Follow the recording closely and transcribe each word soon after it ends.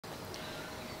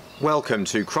Welcome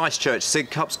to Christchurch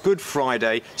Sidcup's Good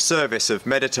Friday service of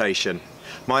meditation.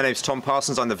 My name's Tom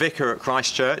Parsons, I'm the vicar at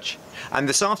Christchurch, and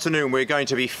this afternoon we're going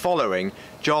to be following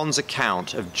John's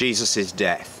account of Jesus'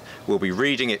 death. We'll be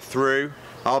reading it through,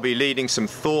 I'll be leading some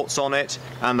thoughts on it,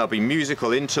 and there'll be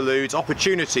musical interludes,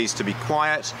 opportunities to be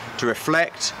quiet, to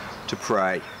reflect, to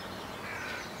pray.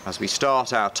 As we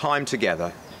start our time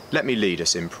together, let me lead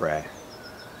us in prayer.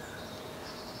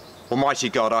 Almighty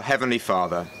God, our Heavenly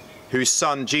Father, whose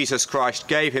Son Jesus Christ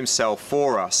gave himself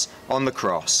for us on the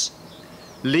cross,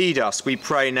 lead us, we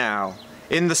pray now,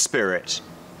 in the Spirit,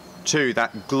 to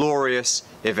that glorious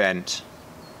event,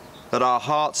 that our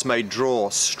hearts may draw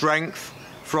strength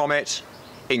from it,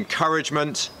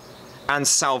 encouragement, and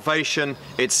salvation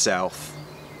itself.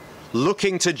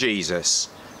 Looking to Jesus,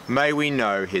 may we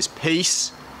know his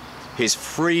peace, his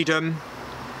freedom,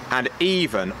 and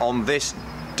even on this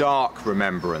dark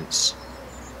remembrance,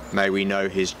 may we know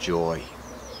his joy.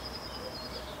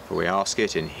 For we ask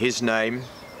it in his name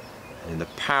and in the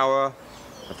power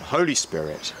of the Holy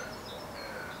Spirit.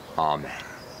 Amen.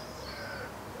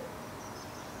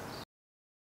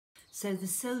 So the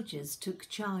soldiers took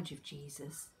charge of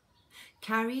Jesus.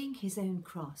 Carrying his own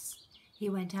cross, he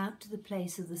went out to the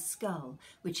place of the skull,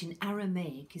 which in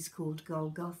Aramaic is called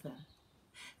Golgotha.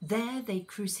 There they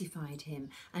crucified him,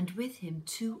 and with him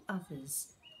two others,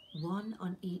 one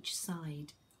on each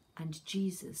side, and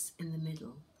Jesus in the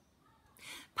middle.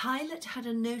 Pilate had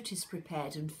a notice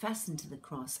prepared and fastened to the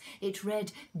cross. It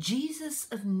read, "Jesus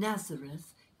of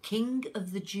Nazareth, King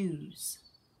of the Jews."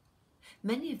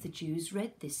 Many of the Jews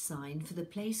read this sign, for the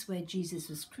place where Jesus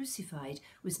was crucified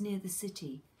was near the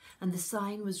city, and the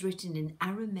sign was written in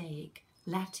Aramaic,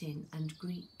 Latin, and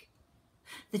Greek.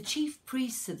 The chief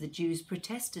priests of the Jews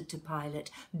protested to Pilate,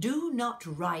 "Do not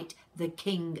write the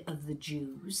King of the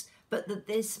Jews, but that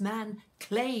this man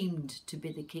claimed to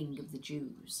be the King of the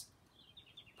Jews."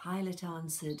 Pilate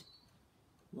answered,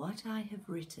 "What I have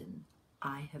written,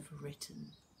 I have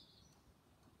written."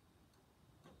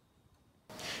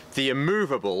 The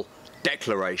immovable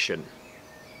declaration.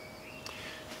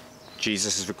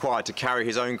 Jesus is required to carry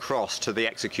his own cross to the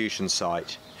execution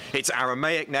site. Its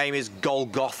Aramaic name is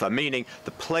Golgotha, meaning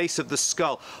the place of the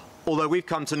skull, although we've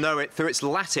come to know it through its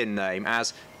Latin name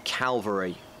as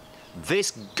Calvary.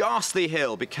 This ghastly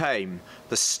hill became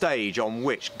the stage on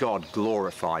which God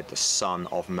glorified the Son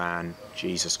of Man,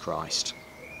 Jesus Christ.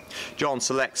 John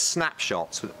selects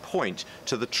snapshots that point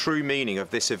to the true meaning of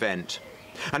this event.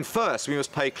 And first, we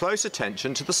must pay close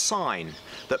attention to the sign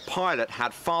that Pilate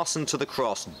had fastened to the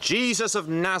cross, "Jesus of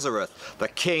Nazareth, the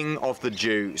King of the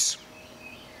Jews."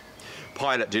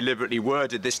 Pilate deliberately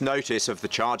worded this notice of the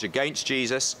charge against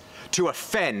Jesus to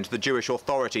offend the Jewish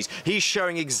authorities. He's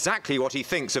showing exactly what he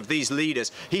thinks of these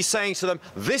leaders. He's saying to them,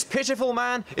 this pitiful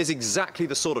man is exactly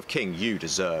the sort of king you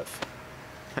deserve.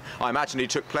 I imagine he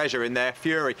took pleasure in their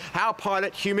fury. How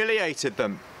Pilate humiliated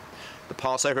them. The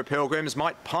Passover pilgrims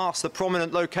might pass the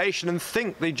prominent location and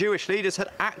think the Jewish leaders had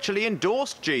actually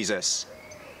endorsed Jesus.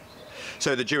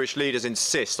 So the Jewish leaders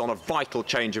insist on a vital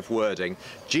change of wording.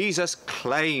 Jesus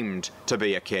claimed to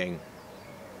be a king.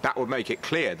 That would make it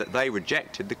clear that they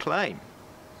rejected the claim.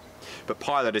 But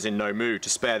Pilate is in no mood to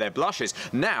spare their blushes.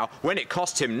 Now, when it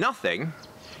costs him nothing,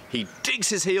 he digs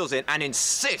his heels in and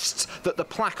insists that the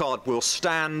placard will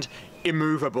stand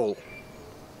immovable.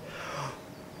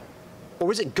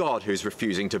 Or is it God who's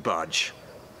refusing to budge?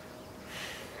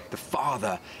 The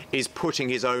Father is putting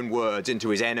his own words into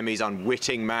his enemies'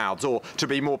 unwitting mouths, or to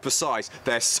be more precise,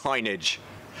 their signage.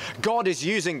 God is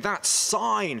using that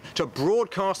sign to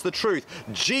broadcast the truth.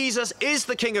 Jesus is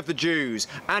the King of the Jews,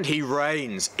 and he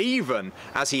reigns, even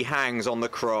as he hangs on the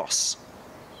cross.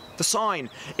 The sign,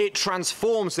 it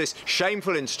transforms this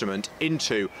shameful instrument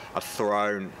into a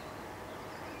throne.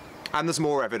 And there's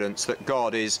more evidence that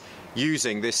God is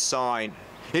using this sign.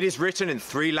 It is written in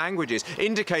 3 languages,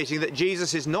 indicating that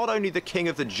Jesus is not only the King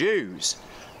of the Jews,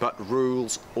 but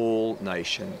rules all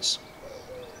nations.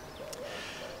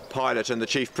 Pilate and the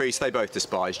chief priests, they both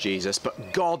despise Jesus,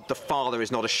 but God the Father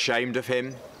is not ashamed of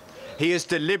him. He has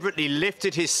deliberately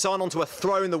lifted his Son onto a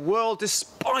throne the world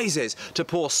despises, to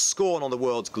pour scorn on the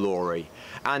world's glory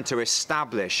and to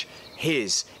establish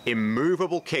his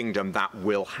immovable kingdom that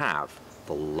will have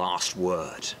the last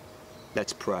word.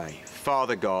 Let's pray.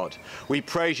 Father God, we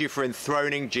praise you for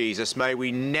enthroning Jesus. May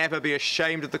we never be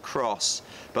ashamed of the cross,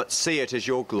 but see it as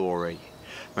your glory.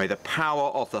 May the power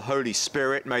of the Holy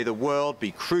Spirit, may the world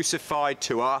be crucified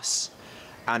to us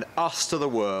and us to the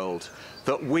world,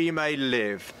 that we may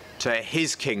live to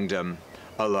his kingdom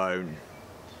alone.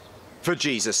 For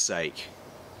Jesus' sake,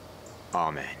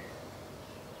 amen.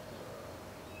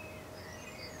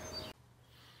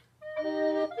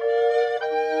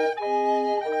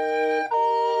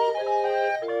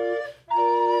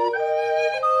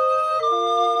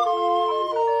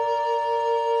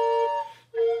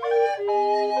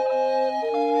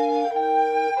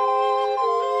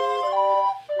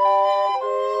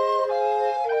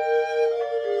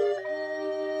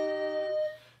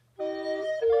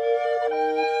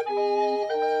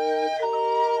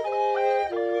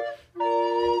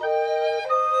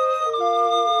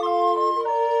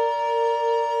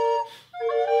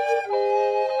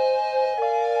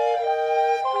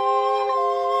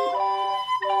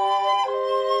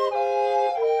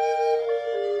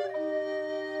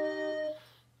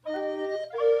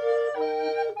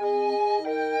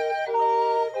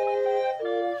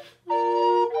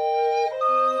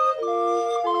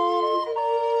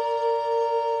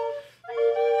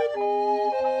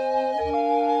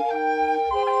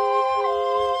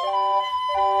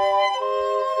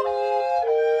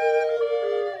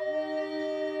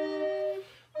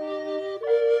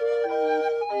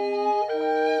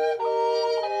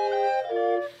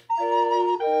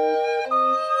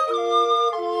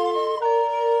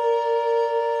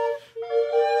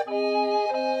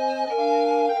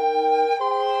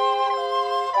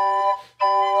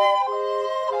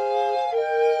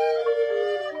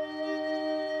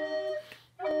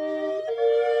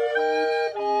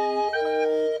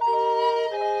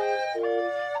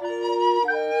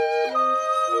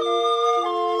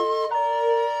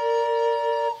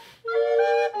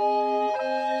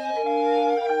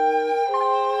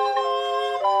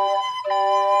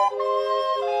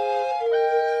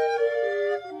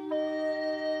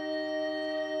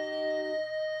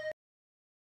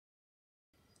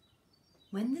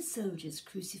 When the soldiers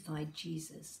crucified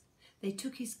Jesus, they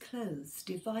took his clothes,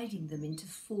 dividing them into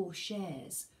 4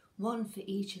 shares, one for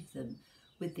each of them,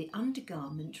 with the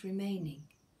undergarment remaining.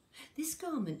 This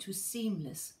garment was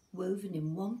seamless, woven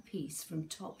in one piece from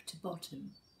top to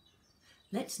bottom.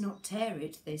 "Let's not tear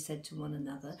it," they said to one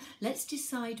another. "Let's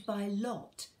decide by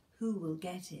lot who will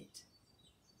get it."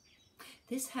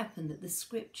 This happened that the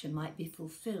scripture might be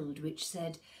fulfilled, which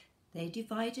said, "They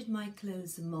divided my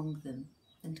clothes among them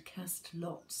and cast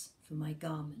lots for my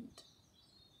garment."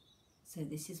 So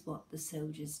this is what the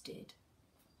soldiers did.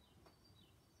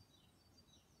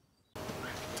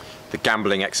 The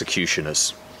gambling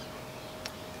executioners.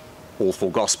 All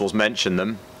 4 Gospels mention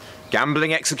them.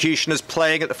 Gambling executioners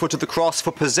playing at the foot of the cross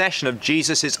for possession of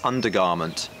Jesus'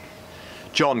 undergarment.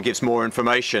 John gives more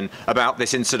information about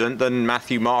this incident than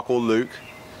Matthew, Mark or Luke.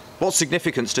 What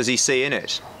significance does he see in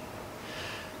it?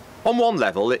 On one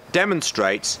level, it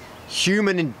demonstrates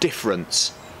human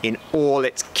indifference in all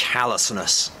its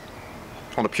callousness.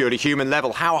 On a purely human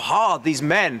level, how hard these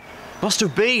men must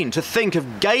have been to think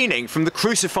of gaining from the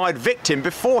crucified victim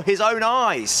before his own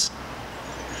eyes.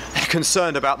 They're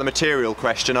concerned about the material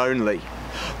question only.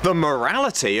 The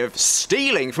morality of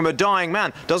stealing from a dying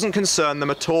man doesn't concern them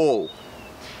at all.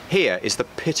 Here is the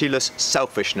pitiless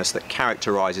selfishness that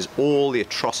characterises all the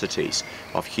atrocities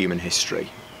of human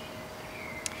history.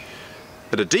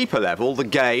 At a deeper level, the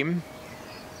game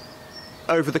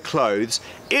over the clothes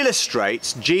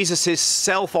illustrates Jesus'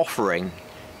 self-offering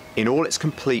in all its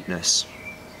completeness.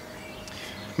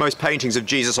 Most paintings of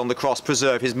Jesus on the cross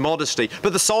preserve his modesty,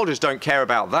 but the soldiers don't care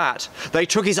about that. They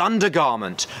took his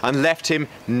undergarment and left him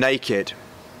naked.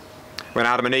 When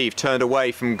Adam and Eve turned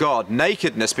away from God,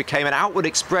 nakedness became an outward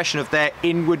expression of their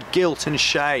inward guilt and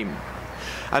shame.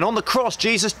 And on the cross,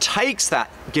 Jesus takes that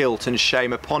guilt and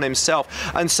shame upon himself,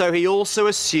 and so he also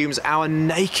assumes our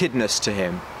nakedness to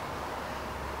him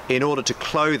in order to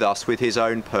clothe us with his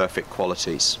own perfect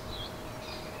qualities.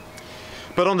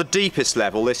 But on the deepest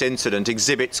level, this incident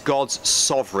exhibits God's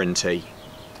sovereignty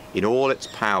in all its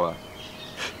power.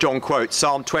 John quotes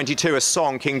Psalm 22, a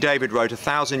song King David wrote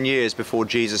 1,000 years before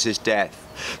Jesus'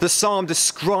 death. The psalm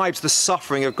describes the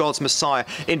suffering of God's Messiah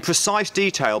in precise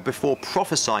detail before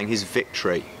prophesying his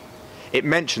victory. It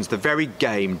mentions the very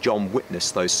game John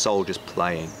witnessed those soldiers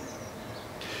playing.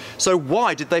 So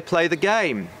why did they play the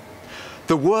game?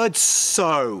 The word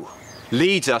 "so"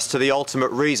 leads us to the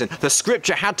ultimate reason. The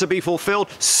scripture had to be fulfilled,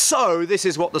 so this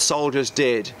is what the soldiers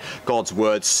did. God's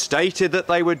word stated that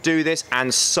they would do this,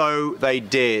 and so they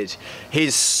did.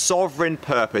 His sovereign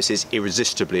purpose is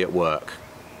irresistibly at work.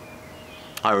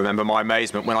 I remember my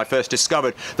amazement when I first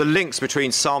discovered the links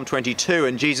between Psalm 22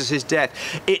 and Jesus' death.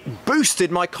 It boosted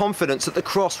my confidence that the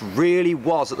cross really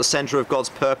was at the centre of God's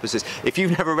purposes. If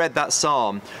you've never read that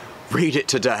psalm, read it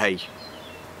today.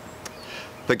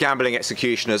 The gambling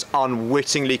executioners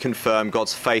unwittingly confirm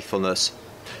God's faithfulness.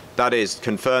 That is,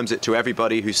 confirms it to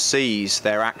everybody who sees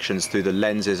their actions through the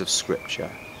lenses of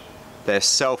Scripture. Their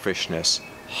selfishness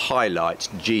highlights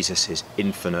Jesus'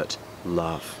 infinite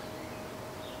love.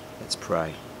 Let's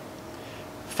pray.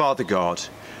 Father God,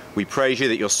 we praise you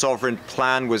that your sovereign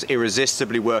plan was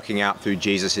irresistibly working out through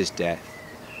Jesus' death.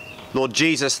 Lord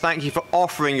Jesus, thank you for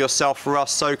offering yourself for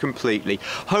us so completely.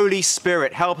 Holy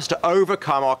Spirit, help us to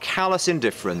overcome our callous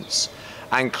indifference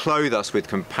and clothe us with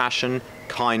compassion,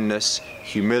 kindness,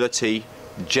 humility,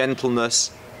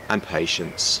 gentleness, and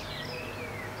patience.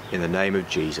 In the name of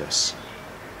Jesus.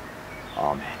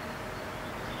 Amen.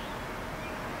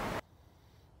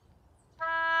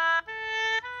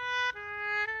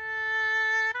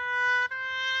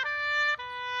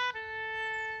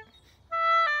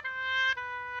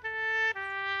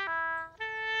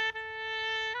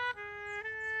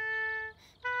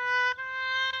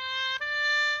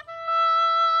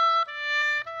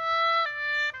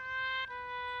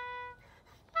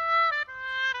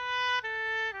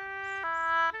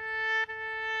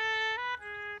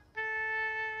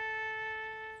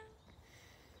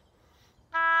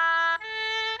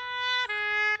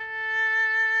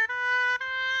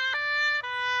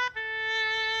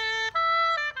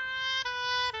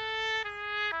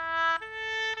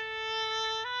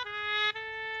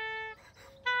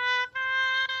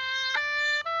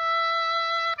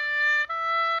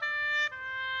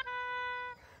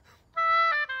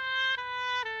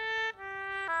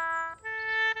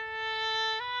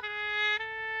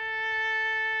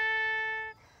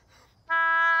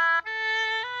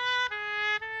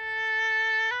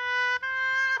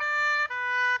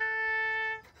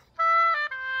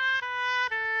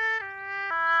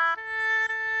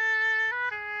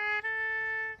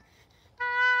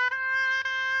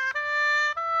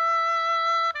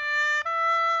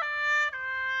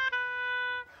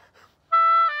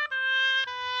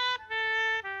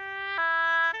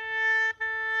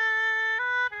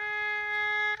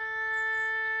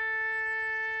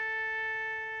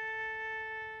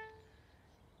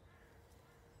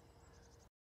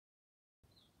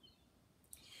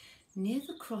 Near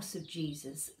the cross of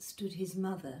Jesus stood his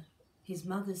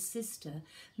mother's sister,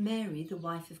 Mary, the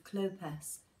wife of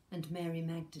Clopas, and Mary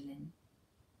Magdalene.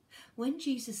 When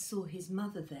Jesus saw his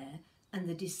mother there and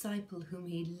the disciple whom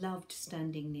he loved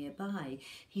standing nearby,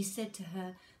 he said to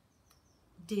her,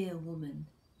 "Dear woman,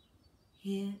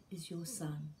 here is your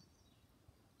son."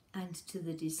 And to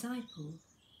the disciple,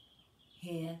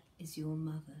 "Here is your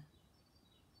mother."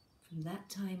 From that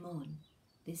time on,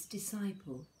 this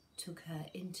disciple took her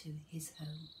into his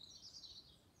home.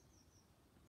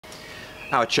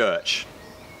 Our church,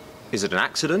 is it an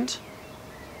accident?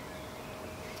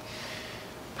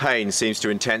 Pain seems to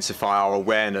intensify our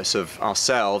awareness of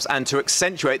ourselves and to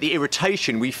accentuate the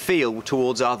irritation we feel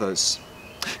towards others.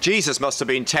 Jesus must have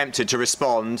been tempted to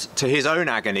respond to his own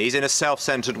agonies in a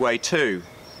self-centered way too,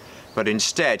 but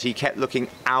instead he kept looking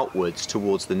outwards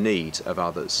towards the needs of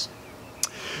others.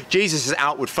 Jesus'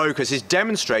 outward focus is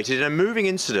demonstrated in a moving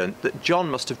incident that John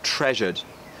must have treasured.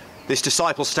 This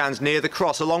disciple stands near the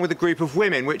cross along with a group of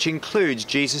women, which includes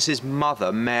Jesus'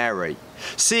 mother, Mary.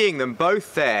 Seeing them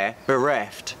both there,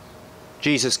 bereft,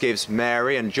 Jesus gives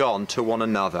Mary and John to one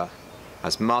another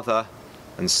as mother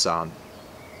and son.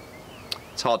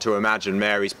 It's hard to imagine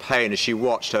Mary's pain as she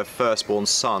watched her firstborn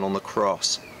son on the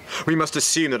cross. We must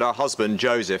assume that her husband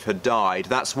Joseph had died.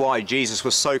 That's why Jesus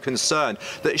was so concerned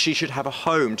that she should have a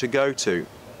home to go to.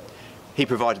 He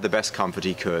provided the best comfort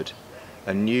he could.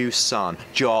 A new son,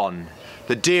 John,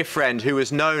 the dear friend who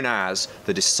was known as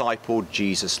the disciple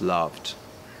Jesus loved.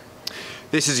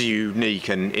 This is a unique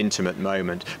and intimate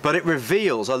moment, but it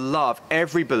reveals a love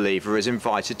every believer is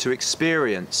invited to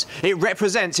experience. It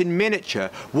represents in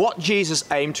miniature what Jesus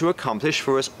aimed to accomplish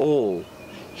for us all.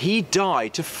 He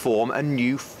died to form a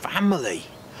new family,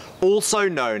 also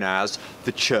known as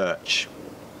the church.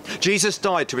 Jesus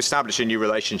died to establish a new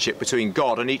relationship between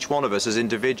God and each one of us as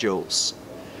individuals.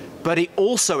 But he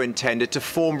also intended to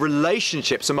form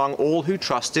relationships among all who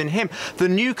trust in him. The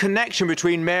new connection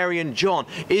between Mary and John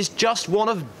is just one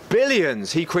of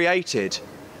billions he created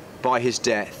by his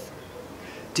death.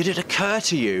 Did it occur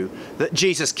to you that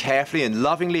Jesus carefully and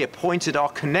lovingly appointed our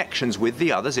connections with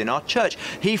the others in our church?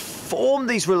 He formed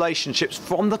these relationships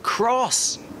from the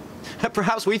cross.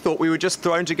 Perhaps we thought we were just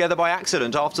thrown together by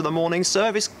accident after the morning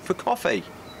service for coffee.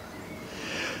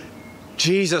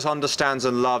 Jesus understands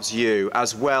and loves you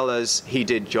as well as he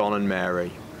did John and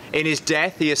Mary. In his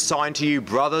death, he assigned to you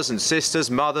brothers and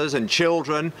sisters, mothers and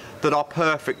children that are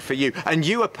perfect for you, and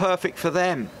you are perfect for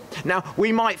them. Now,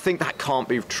 we might think that can't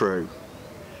be true,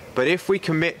 but if we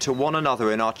commit to one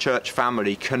another in our church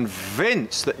family,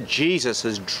 convinced that Jesus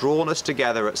has drawn us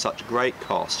together at such great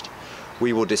cost,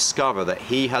 we will discover that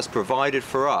he has provided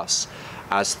for us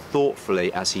as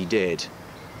thoughtfully as he did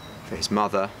for his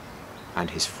mother and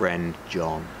his friend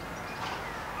John.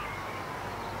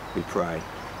 We pray.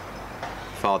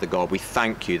 Father God, we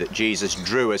thank you that Jesus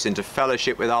drew us into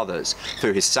fellowship with others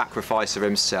through his sacrifice of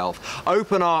himself.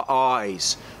 Open our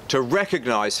eyes to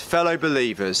recognize fellow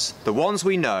believers, the ones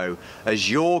we know, as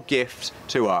your gift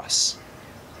to us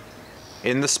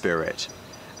in the Spirit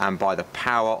and by the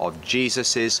power of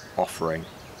Jesus' offering.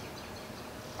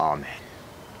 Amen.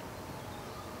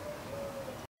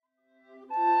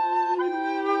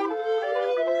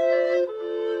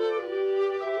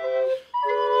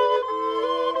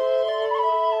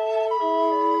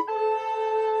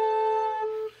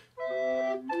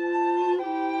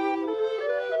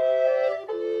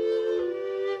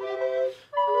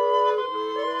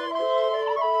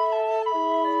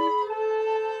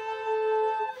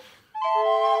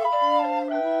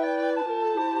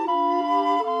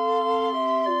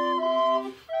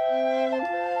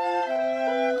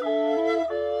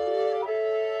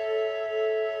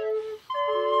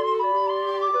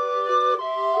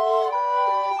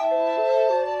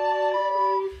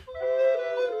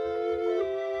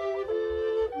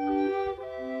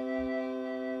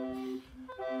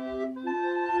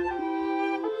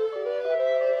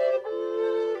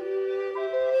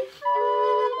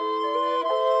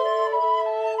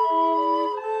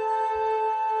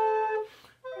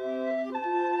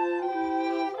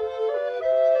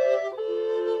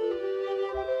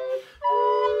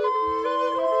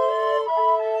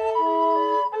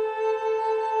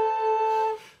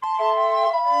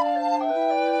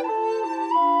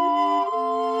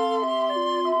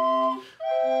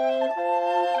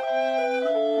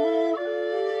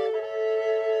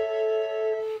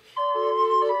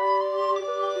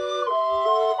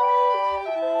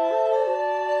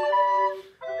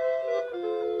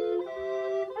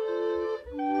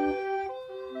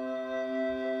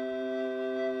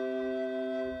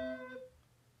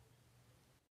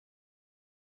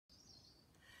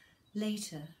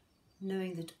 Later,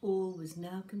 knowing that all was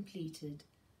now completed,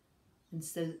 and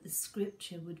so that the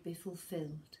scripture would be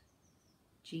fulfilled,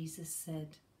 Jesus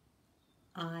said,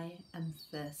 "I am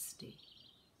thirsty."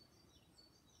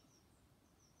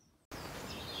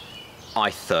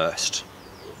 I thirst.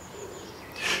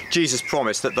 Jesus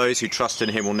promised that those who trust in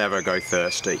him will never go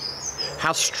thirsty.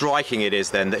 How striking it is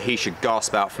then that he should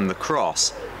gasp out from the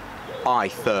cross, "I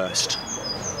thirst."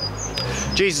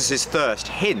 Jesus' thirst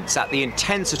hints at the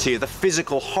intensity of the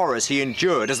physical horrors he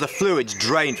endured as the fluids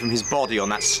drained from his body on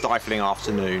that stifling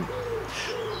afternoon.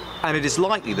 And it is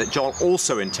likely that John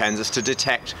also intends us to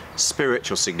detect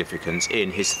spiritual significance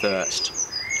in his thirst.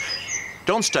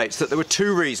 John states that there were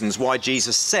two reasons why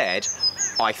Jesus said,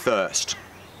 "I thirst."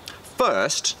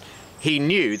 First, he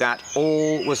knew that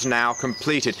all was now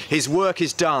completed. His work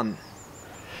is done.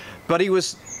 But he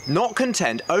was not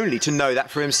content only to know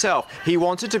that for himself. He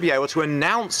wanted to be able to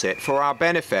announce it for our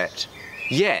benefit.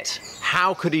 Yet,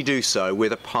 how could he do so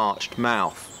with a parched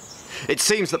mouth? It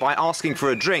seems that by asking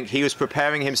for a drink, he was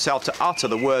preparing himself to utter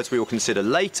the words we will consider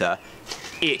later,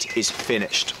 "It is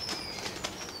finished."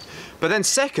 But then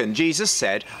second, Jesus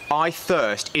said, "I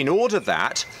thirst," in order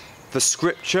that the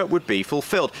scripture would be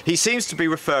fulfilled. He seems to be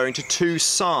referring to two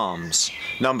psalms,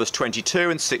 Numbers 22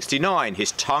 and 69.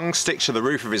 His tongue sticks to the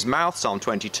roof of his mouth, Psalm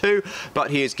 22,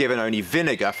 but he is given only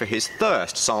vinegar for his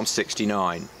thirst, Psalm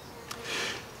 69.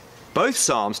 Both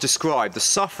psalms describe the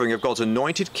suffering of God's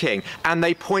anointed king, and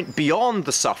they point beyond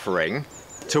the suffering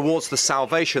towards the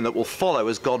salvation that will follow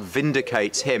as God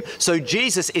vindicates him. So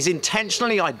Jesus is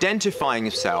intentionally identifying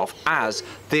himself as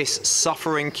this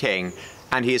suffering king,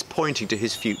 and he is pointing to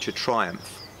his future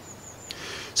triumph.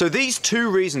 So these two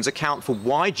reasons account for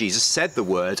why Jesus said the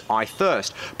words, "I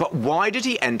thirst." But why did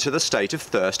he enter the state of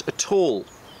thirst at all?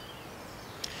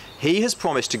 He has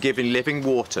promised to give living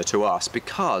water to us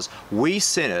because we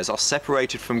sinners are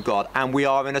separated from God and we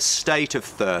are in a state of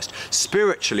thirst.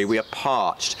 Spiritually, we are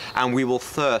parched and we will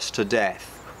thirst to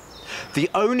death. The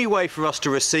only way for us to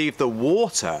receive the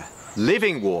water,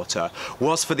 living water,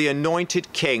 was for the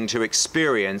anointed king to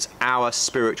experience our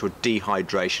spiritual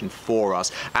dehydration for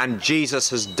us, and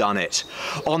Jesus has done it.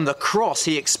 On the cross,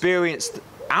 he experienced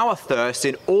our thirst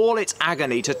in all its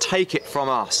agony to take it from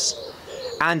us.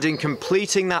 And in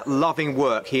completing that loving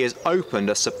work, he has opened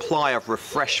a supply of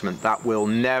refreshment that will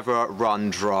never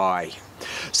run dry.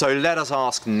 So let us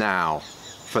ask now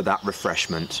for that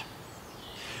refreshment.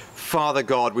 Father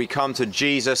God, we come to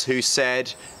Jesus who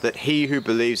said that he who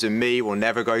believes in me will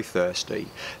never go thirsty.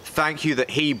 Thank you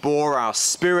that he bore our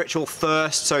spiritual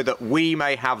thirst so that we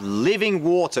may have living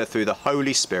water through the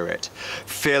Holy Spirit.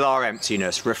 Fill our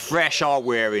emptiness, refresh our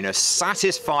weariness,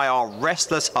 satisfy our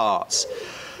restless hearts,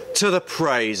 to the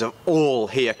praise of all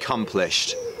he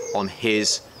accomplished on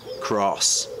his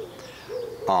cross.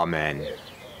 Amen.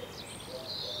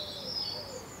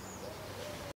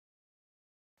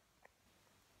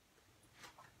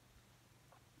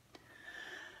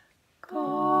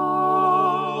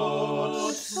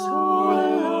 God so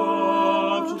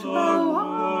loved the world.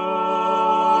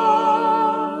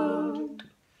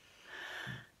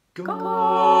 God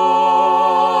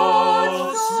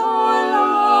so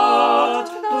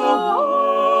loved the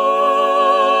world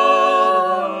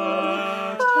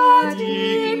that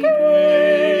he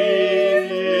gave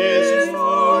his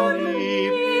only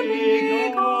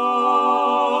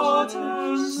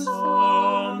begotten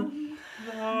Son,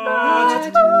 that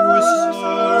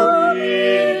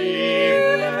whoso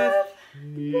believeth in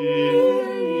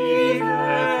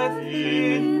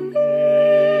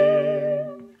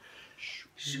him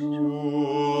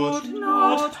should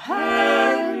not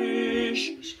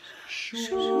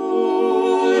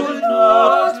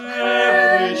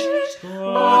perish,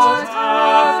 but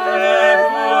have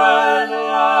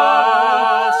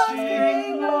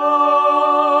everlasting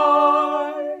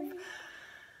life.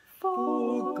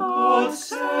 For God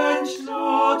sent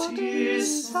not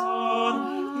his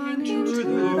Son into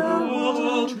the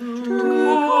world to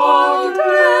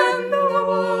condemn the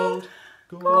world.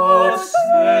 God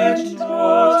sent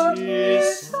not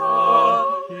his Son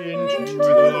into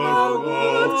the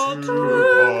world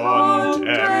to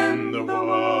condemn the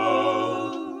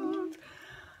world,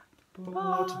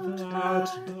 but that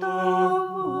the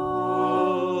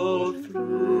world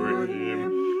through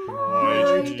him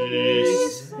might be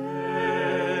saved.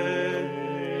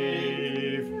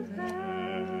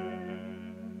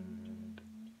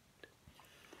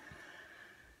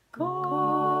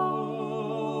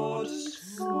 God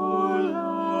so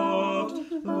loved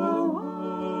the world.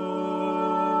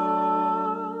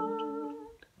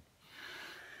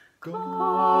 God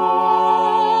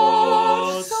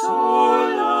so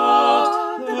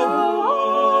loved the world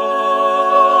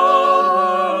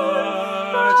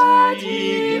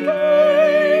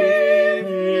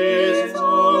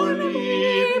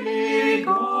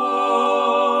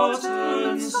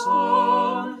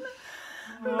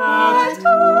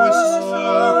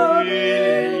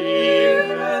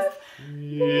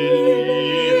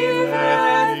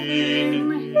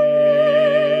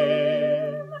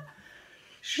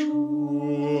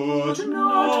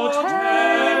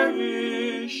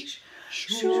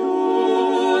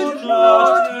should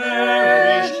not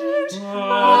perish,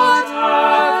 but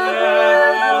have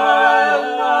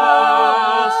everlasting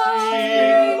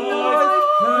life,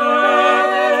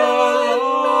 everlasting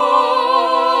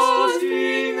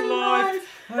life,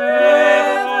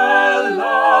 everlasting,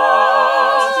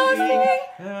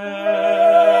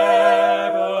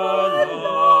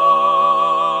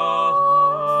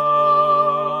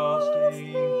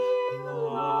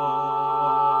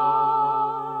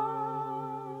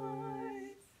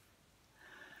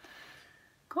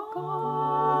 God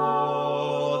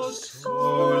so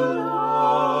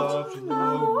loved the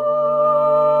world.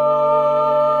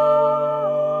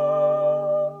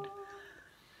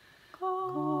 God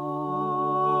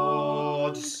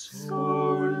so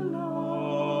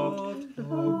loved the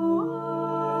world.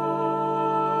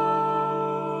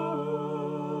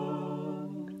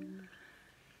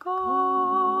 God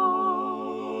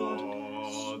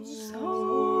so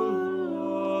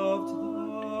loved the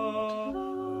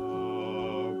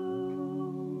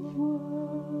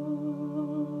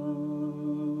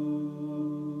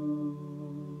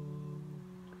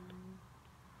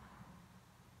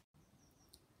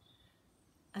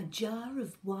A jar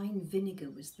of wine vinegar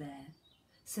was there,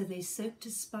 so they soaked a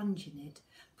sponge in it,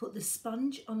 put the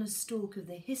sponge on a stalk of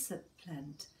the hyssop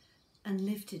plant, and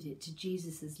lifted it to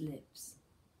Jesus' lips.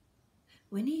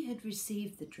 When he had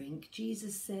received the drink,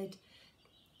 Jesus said,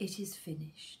 "It is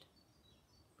finished."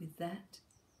 With that,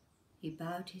 he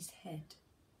bowed his head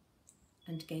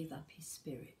and gave up his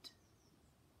spirit.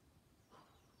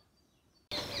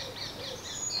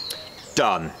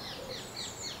 Done.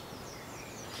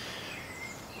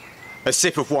 A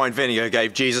sip of wine vinegar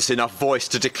gave Jesus enough voice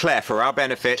to declare for our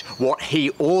benefit what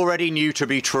he already knew to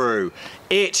be true.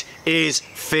 It is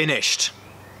finished.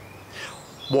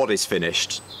 What is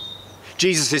finished?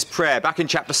 Jesus' prayer back in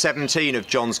chapter 17 of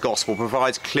John's Gospel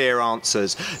provides clear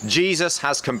answers. Jesus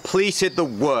has completed the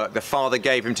work the Father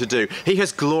gave him to do. He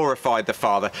has glorified the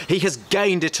Father. He has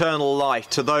gained eternal life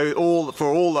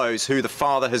for all those who the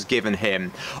Father has given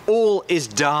him. All is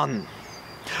done.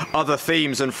 Other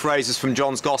themes and phrases from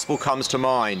John's Gospel comes to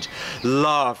mind.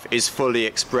 Love is fully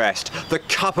expressed. The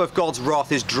cup of God's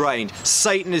wrath is drained.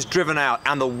 Satan is driven out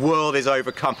and the world is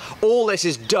overcome. All this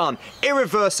is done,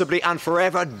 irreversibly and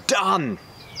forever done.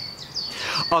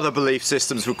 Other belief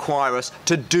systems require us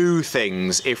to do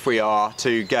things if we are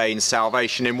to gain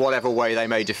salvation in whatever way they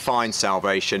may define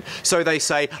salvation. So they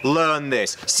say, learn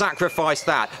this, sacrifice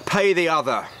that, pay the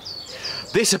other.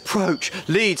 This approach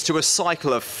leads to a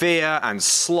cycle of fear and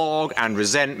slog and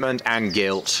resentment and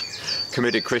guilt.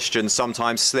 Committed Christians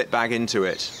sometimes slip back into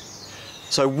it.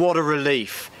 So what a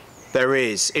relief there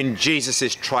is in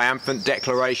Jesus' triumphant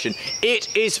declaration.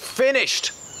 It is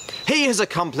finished. He has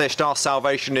accomplished our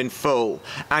salvation in full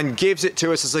and gives it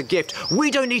to us as a gift.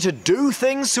 We don't need to do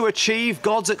things to achieve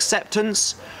God's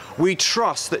acceptance. We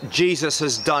trust that Jesus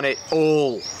has done it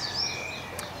all.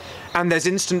 And there's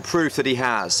instant proof that he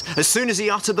has. As soon as he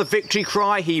uttered the victory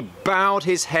cry, he bowed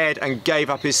his head and gave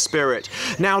up his spirit.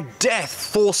 Now death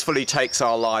forcefully takes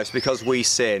our lives because we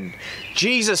sin.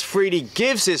 Jesus freely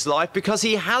gives his life because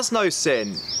he has no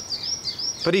sin.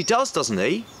 But he does, doesn't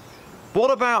he?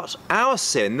 What about our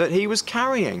sin that he was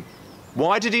carrying?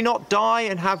 Why did he not die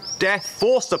and have death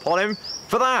forced upon him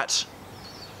for that?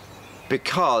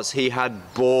 Because he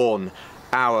had borne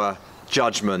our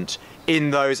judgment.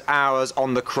 In those hours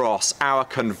on the cross, our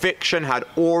conviction had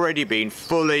already been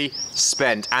fully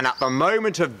spent. And at the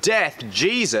moment of death,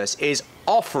 Jesus is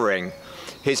offering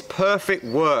his perfect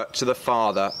work to the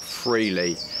Father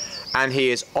freely. And he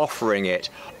is offering it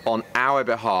on our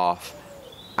behalf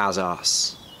as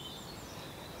us.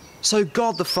 So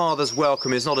God the Father's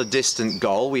welcome is not a distant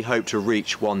goal we hope to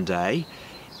reach one day.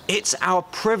 It's our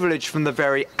privilege from the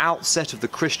very outset of the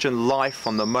Christian life,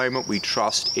 from the moment we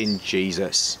trust in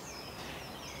Jesus.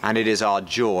 And it is our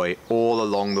joy all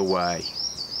along the way.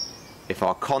 If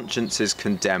our consciences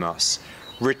condemn us,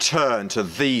 return to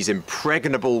these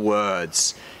impregnable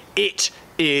words. It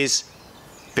is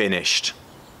finished.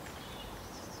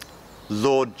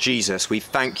 Lord Jesus, we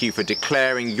thank you for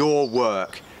declaring your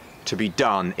work to be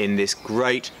done in this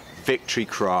great victory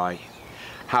cry.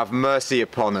 Have mercy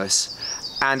upon us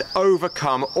and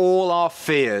overcome all our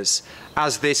fears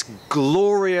as this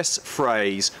glorious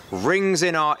phrase rings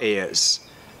in our ears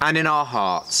and in our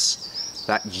hearts,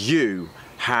 that you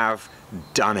have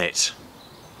done it.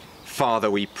 Father,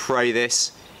 we pray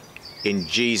this in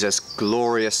Jesus'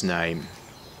 glorious name.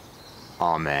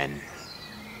 Amen.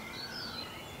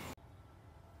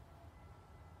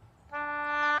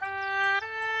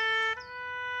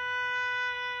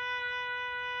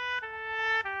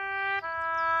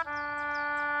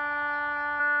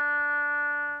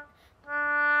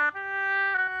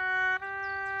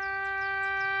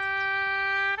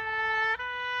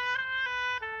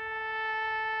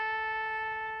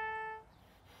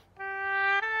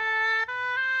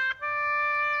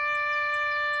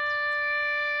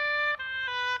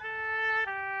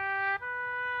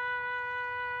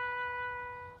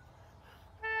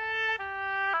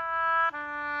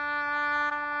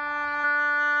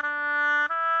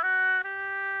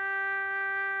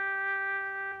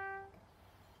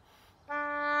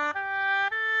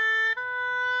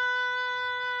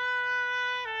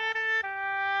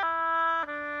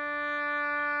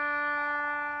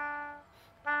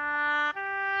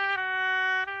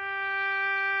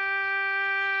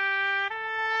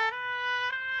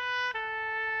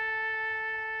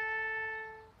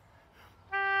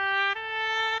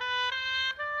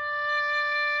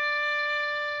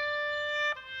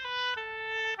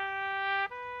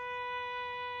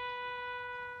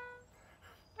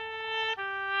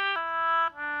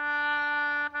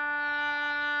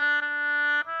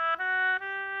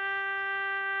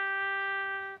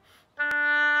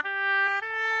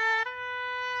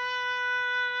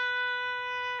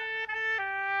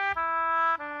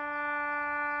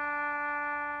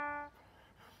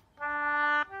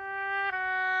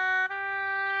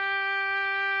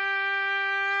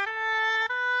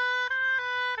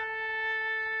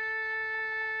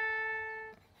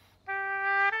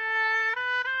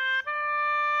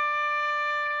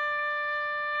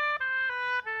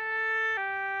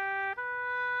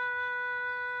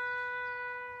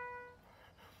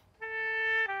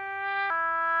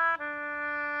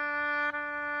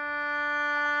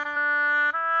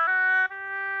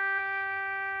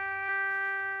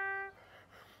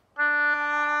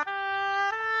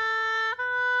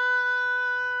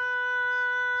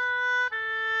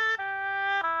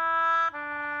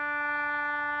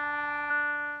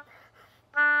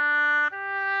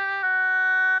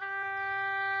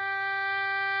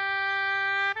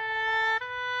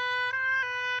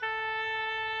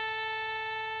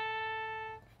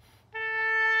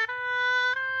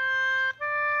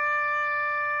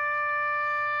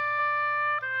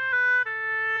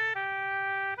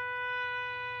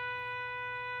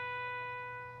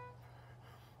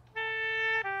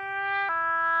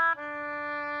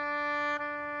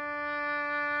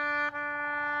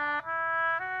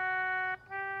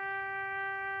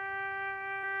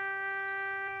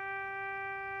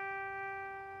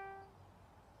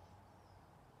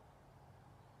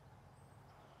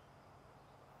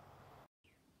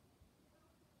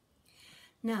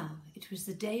 Now it was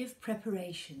the day of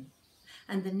preparation,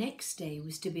 and the next day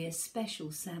was to be a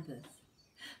special Sabbath.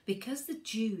 Because the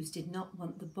Jews did not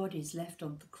want the bodies left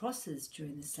on the crosses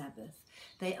during the Sabbath,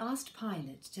 they asked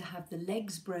Pilate to have the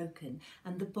legs broken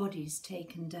and the bodies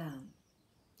taken down.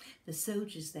 The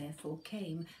soldiers therefore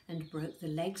came and broke the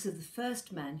legs of the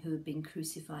first man who had been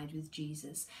crucified with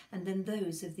Jesus, and then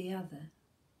those of the other.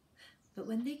 But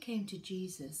when they came to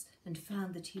Jesus and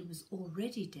found that he was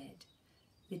already dead,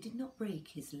 they did not break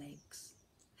his legs.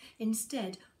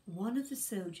 Instead, one of the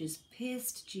soldiers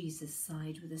pierced Jesus'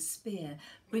 side with a spear,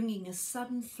 bringing a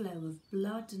sudden flow of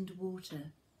blood and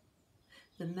water.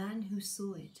 The man who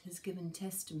saw it has given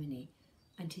testimony,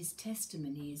 and his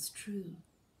testimony is true.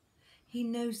 He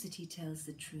knows that he tells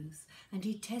the truth, and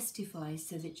he testifies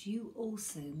so that you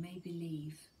also may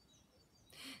believe.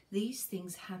 These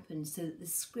things happened so that the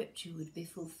scripture would be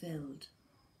fulfilled.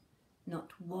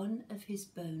 Not one of his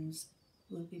bones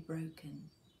will be broken.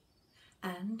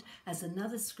 And, as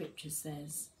another scripture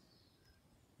says,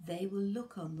 they will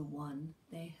look on the one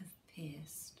they have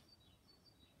pierced.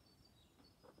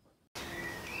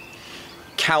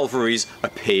 Calvary's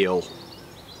appeal.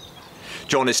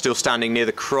 John is still standing near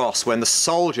the cross when the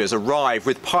soldiers arrive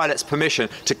with Pilate's permission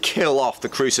to kill off the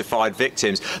crucified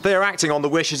victims. They are acting on the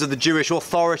wishes of the Jewish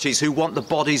authorities, who want the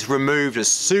bodies removed as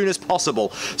soon as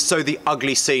possible so the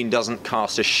ugly scene doesn't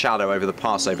cast a shadow over the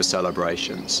Passover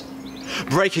celebrations.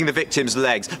 Breaking the victims'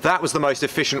 legs, that was the most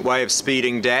efficient way of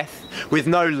speeding death. With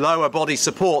no lower body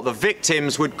support, the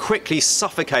victims would quickly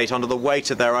suffocate under the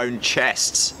weight of their own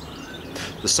chests.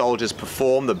 The soldiers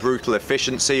perform the brutal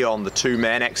efficiency on the two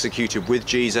men executed with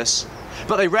Jesus,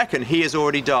 but they reckon he has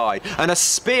already died, and a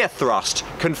spear thrust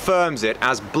confirms it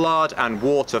as blood and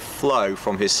water flow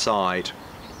from his side.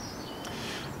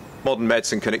 Modern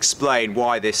medicine can explain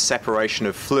why this separation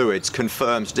of fluids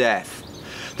confirms death.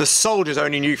 The soldiers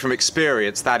only knew from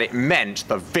experience that it meant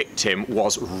the victim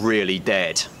was really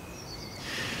dead.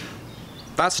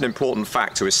 That's an important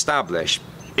fact to establish.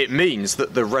 It means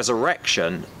that the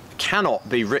resurrection cannot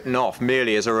be written off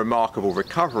merely as a remarkable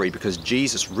recovery, because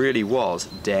Jesus really was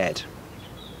dead.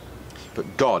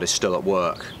 But God is still at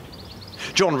work.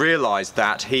 John realized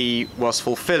that he was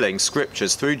fulfilling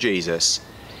scriptures through Jesus,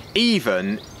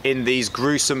 even in these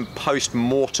gruesome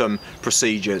post-mortem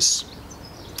procedures.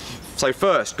 So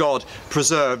first, God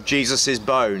preserved Jesus'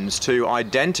 bones to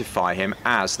identify him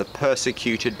as the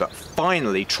persecuted but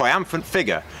finally triumphant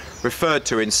figure referred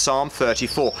to in Psalm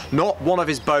 34. Not one of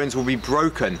his bones will be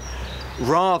broken.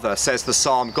 Rather, says the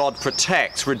psalm, God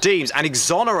protects, redeems, and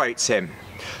exonerates him.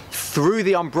 Through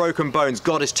the unbroken bones,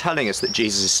 God is telling us that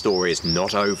Jesus' story is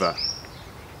not over.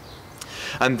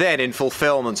 And then, in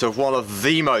fulfillment of one of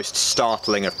the most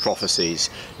startling of prophecies,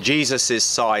 Jesus'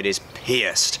 side is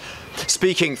pierced.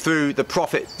 Speaking through the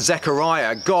prophet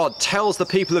Zechariah, God tells the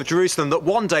people of Jerusalem that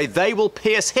one day they will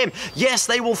pierce him. Yes,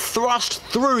 they will thrust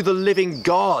through the living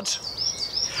God.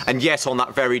 And yet on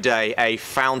that very day, a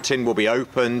fountain will be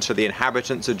opened to the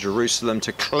inhabitants of Jerusalem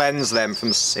to cleanse them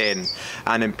from sin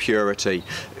and impurity.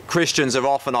 Christians have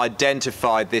often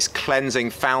identified this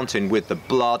cleansing fountain with the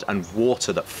blood and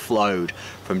water that flowed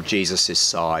from Jesus'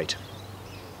 side.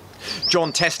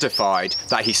 John testified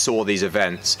that he saw these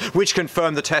events, which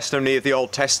confirm the testimony of the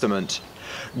Old Testament.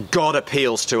 God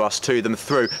appeals to us to them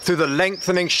through the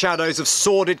lengthening shadows of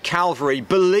sordid Calvary.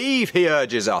 Believe, he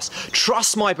urges us.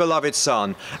 Trust my beloved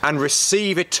Son and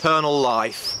receive eternal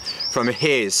life from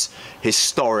his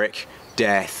historic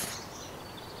death.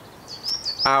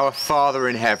 Our Father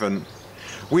in heaven,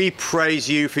 we praise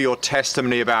you for your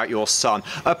testimony about your Son.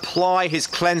 Apply his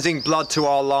cleansing blood to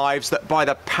our lives, that by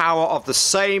the power of the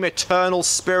same eternal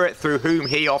Spirit through whom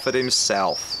he offered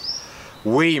himself,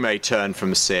 we may turn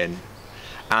from sin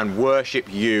and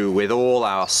worship you with all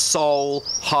our soul,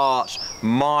 heart,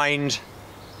 mind,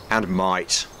 and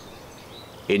might.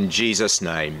 In Jesus'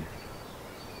 name,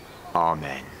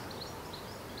 amen.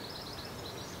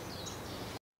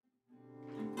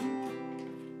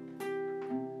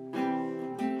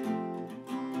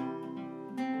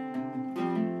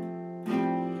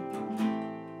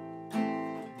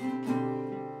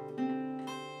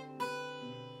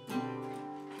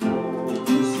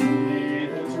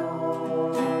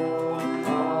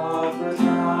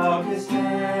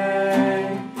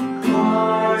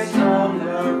 Christ on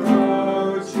the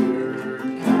road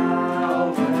to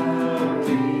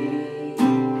Calvary.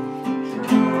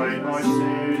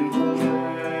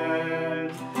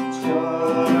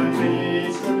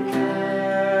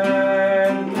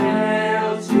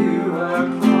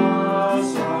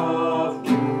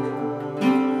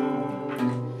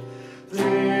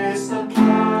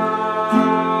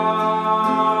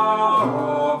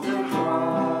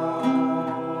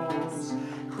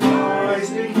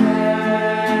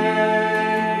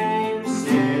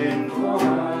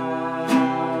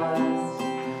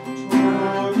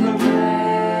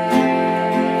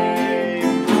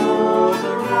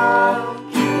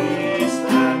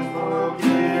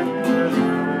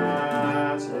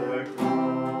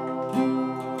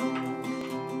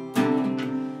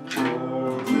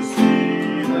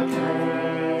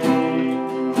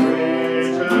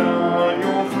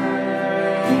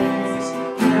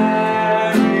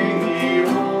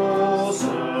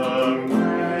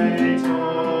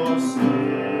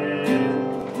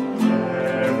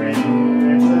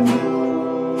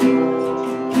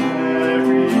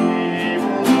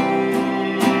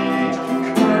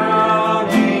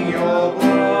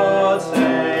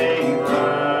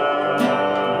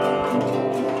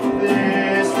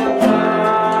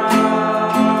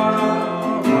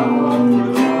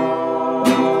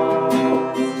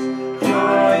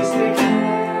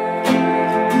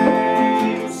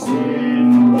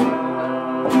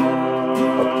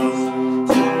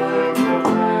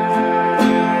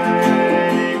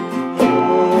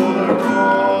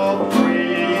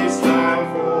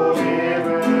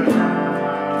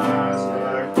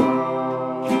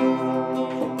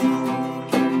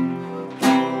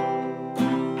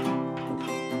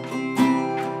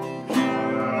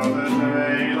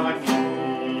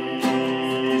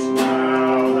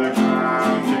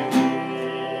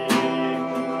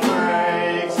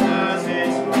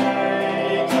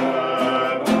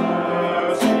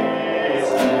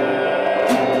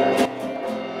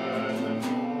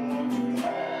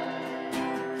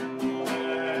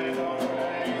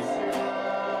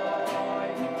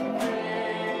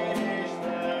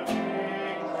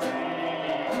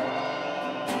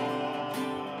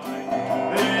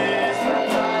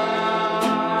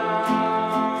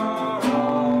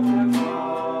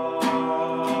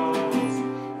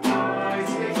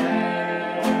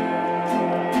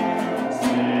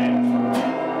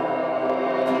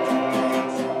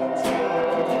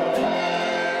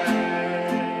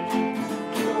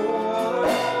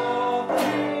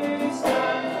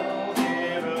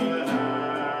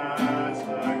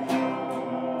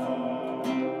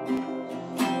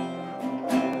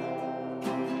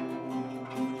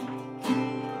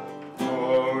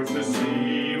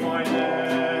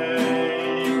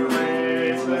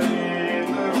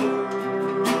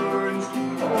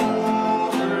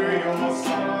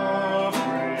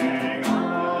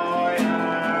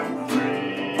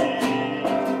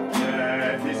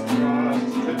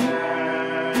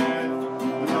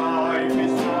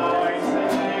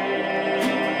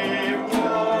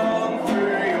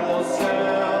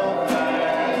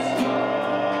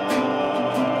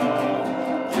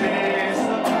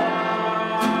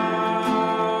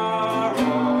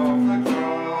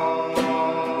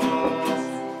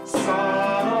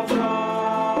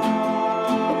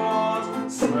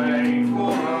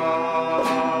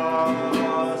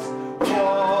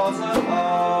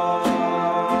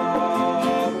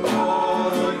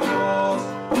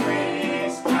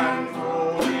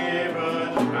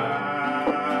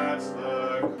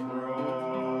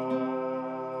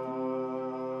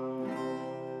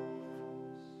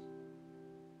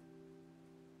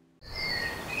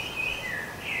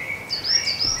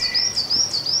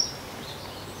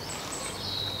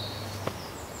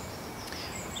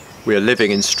 we are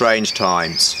living in strange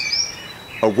times,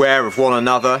 aware of one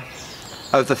another,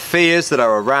 of the fears that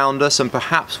are around us and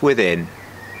perhaps within.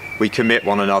 We commit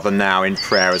one another now in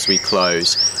prayer as we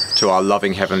close to our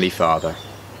loving Heavenly Father.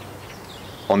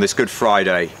 On this Good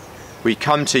Friday, we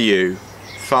come to you,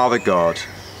 Father God,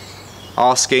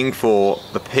 asking for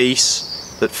the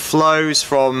peace that flows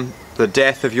from the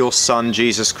death of your Son,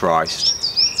 Jesus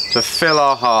Christ, to fill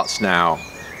our hearts now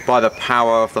by the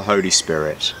power of the Holy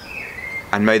Spirit.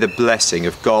 And may the blessing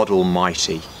of God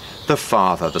Almighty, the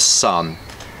Father, the Son,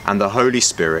 and the Holy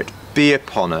Spirit be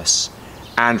upon us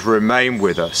and remain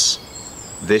with us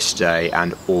this day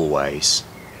and always.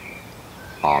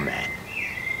 Amen.